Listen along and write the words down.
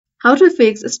How to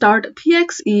fix start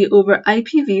PXE over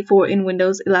IPv4 in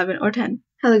Windows 11 or 10.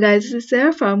 Hello guys, this is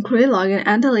Sarah from Create Login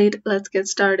and Delete. Let's get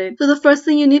started. So the first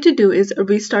thing you need to do is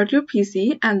restart your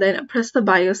PC and then press the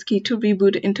BIOS key to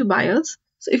reboot into BIOS.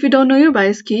 So if you don't know your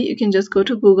BIOS key, you can just go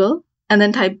to Google and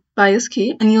then type BIOS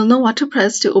key and you'll know what to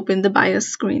press to open the BIOS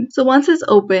screen. So once it's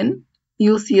open,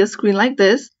 you'll see a screen like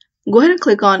this. Go ahead and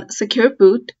click on Secure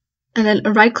Boot and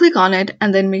then right click on it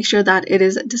and then make sure that it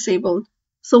is disabled.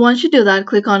 So once you do that,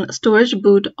 click on Storage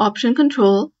Boot Option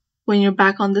Control when you're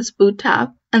back on this boot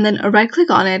tab, and then right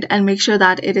click on it and make sure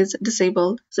that it is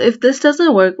disabled. So if this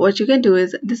doesn't work, what you can do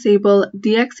is disable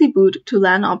DXE boot to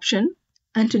LAN option.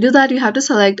 And to do that, you have to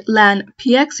select LAN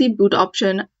PXE boot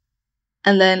option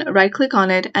and then right click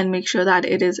on it and make sure that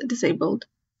it is disabled.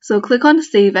 So click on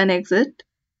Save and Exit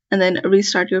and then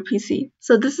restart your PC.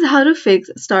 So this is how to fix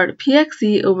start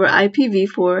PXE over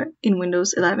IPv4 in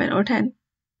Windows 11 or 10.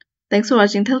 Thanks for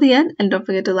watching till the end, and don't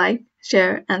forget to like,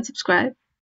 share, and subscribe.